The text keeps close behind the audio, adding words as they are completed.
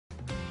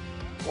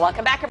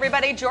Welcome back,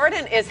 everybody.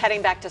 Jordan is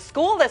heading back to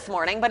school this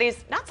morning, but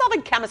he's not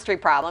solving chemistry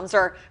problems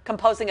or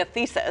composing a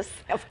thesis.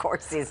 Of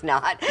course he's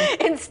not.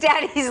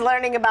 Instead, he's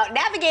learning about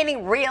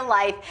navigating real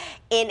life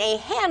in a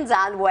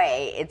hands-on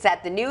way. It's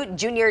at the new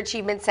Junior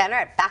Achievement Center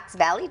at Fox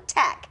Valley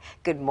Tech.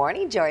 Good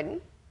morning,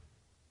 Jordan.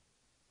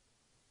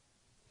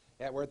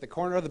 Yeah, we're at the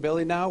corner of the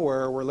building now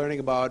where we're learning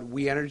about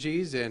We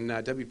Energies and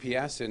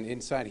WPS, and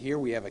inside here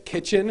we have a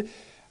kitchen.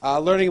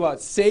 Learning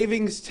about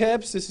savings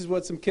tips. This is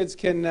what some kids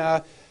can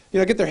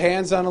get their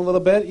hands on a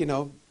little bit,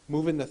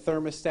 moving the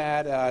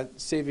thermostat,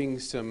 saving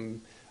some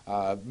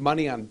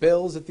money on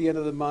bills at the end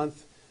of the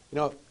month.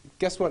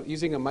 Guess what?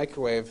 Using a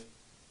microwave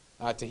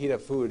to heat up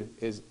food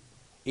is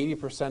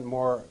 80%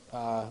 more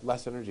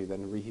less energy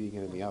than reheating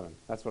it in the oven.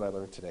 That's what I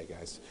learned today,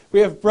 guys. We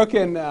have Brooke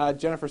and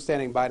Jennifer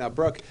standing by now.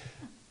 Brooke,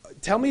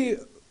 tell me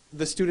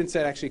the students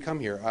that actually come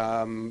here.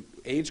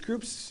 Age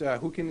groups,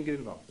 who can get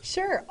involved?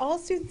 Sure, all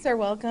students are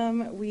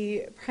welcome.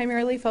 We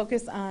primarily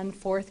focus on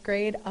 4th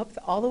grade up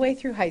all the way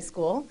through high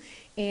school,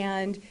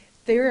 and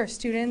there are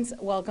students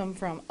welcome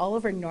from all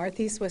over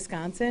Northeast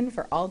Wisconsin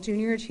for all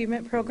junior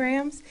achievement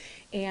programs.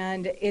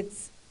 And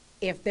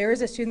if there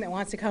is a student that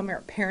wants to come or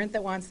a parent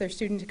that wants their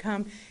student to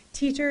come,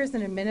 teachers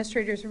and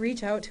administrators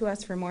reach out to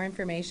us for more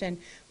information.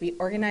 We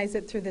organize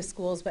it through the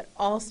schools, but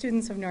all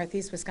students of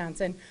Northeast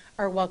Wisconsin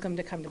are welcome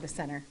to come to the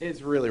center.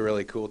 It's really,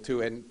 really cool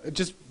too. And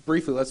just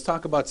briefly, let's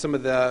talk about some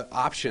of the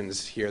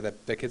options here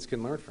that the kids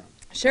can learn from.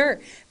 Sure.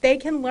 They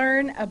can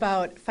learn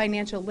about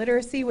financial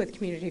literacy with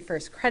Community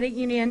First Credit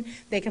Union.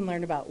 They can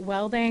learn about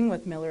welding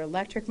with Miller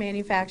Electric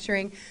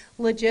Manufacturing,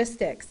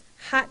 logistics,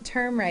 hot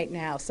term right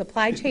now,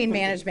 supply chain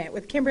management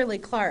with Kimberly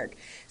Clark.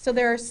 So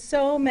there are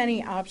so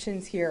many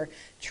options here.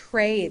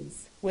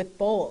 Trades with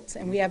Bolt,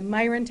 and we have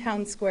Myron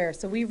Town Square.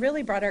 So we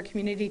really brought our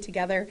community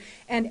together,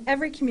 and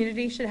every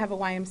community should have a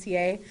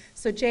YMCA,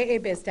 so JA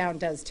Biztown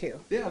does too.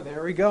 Yeah,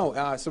 there we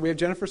go. So we have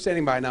Jennifer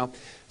standing by now.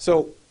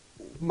 So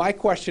my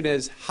question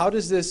is, how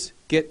does this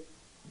get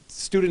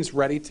students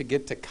ready to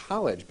get to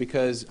college?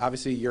 Because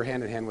obviously you're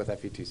hand in hand with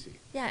Fvtc.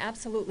 Yeah,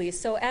 absolutely.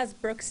 So as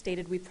Brooke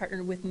stated, we've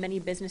partnered with many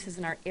businesses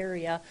in our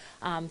area.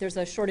 There's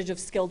a shortage of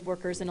skilled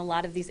workers in a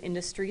lot of these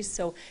industries,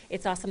 so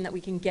it's awesome that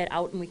we can get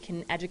out and we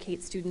can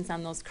educate students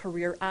on those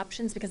career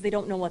options because they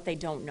don't know what they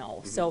don't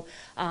know. Mm-hmm. So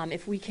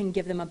if we can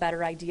give them a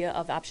better idea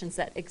of options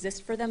that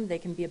exist for them, they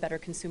can be a better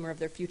consumer of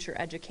their future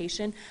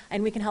education,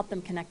 and we can help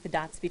them connect the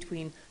dots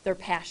between their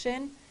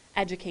passion,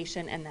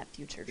 education, and that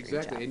future dream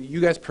Exactly, job. and you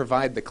guys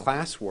provide the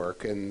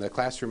classwork and the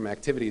classroom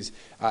activities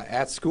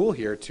at school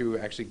here to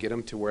actually get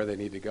them to where they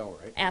need to go,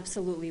 right?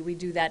 Absolutely, we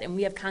do that, and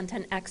we have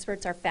content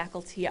experts. Our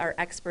faculty are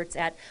experts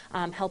at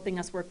helping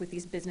us work with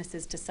these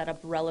businesses to set up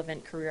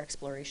relevant career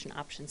exploration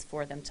options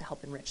for them to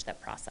help enrich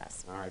that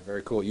process. All right,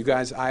 very cool. You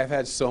guys, I've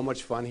had so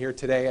much fun here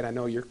today, and I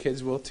know your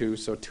kids will too.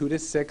 So 2 to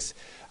 6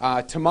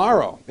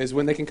 tomorrow is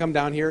when they can come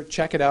down here,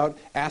 check it out,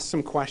 ask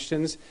some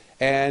questions,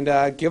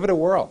 and give it a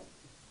whirl.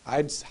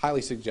 I'd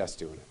highly suggest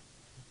doing it.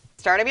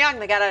 Start them young.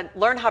 They got to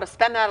learn how to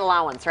spend that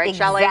allowance, right,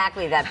 Shelley?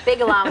 Exactly, that big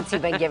allowance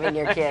you've been giving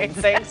your kids.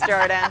 Thanks,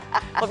 Jordan.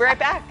 We'll be right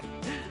back.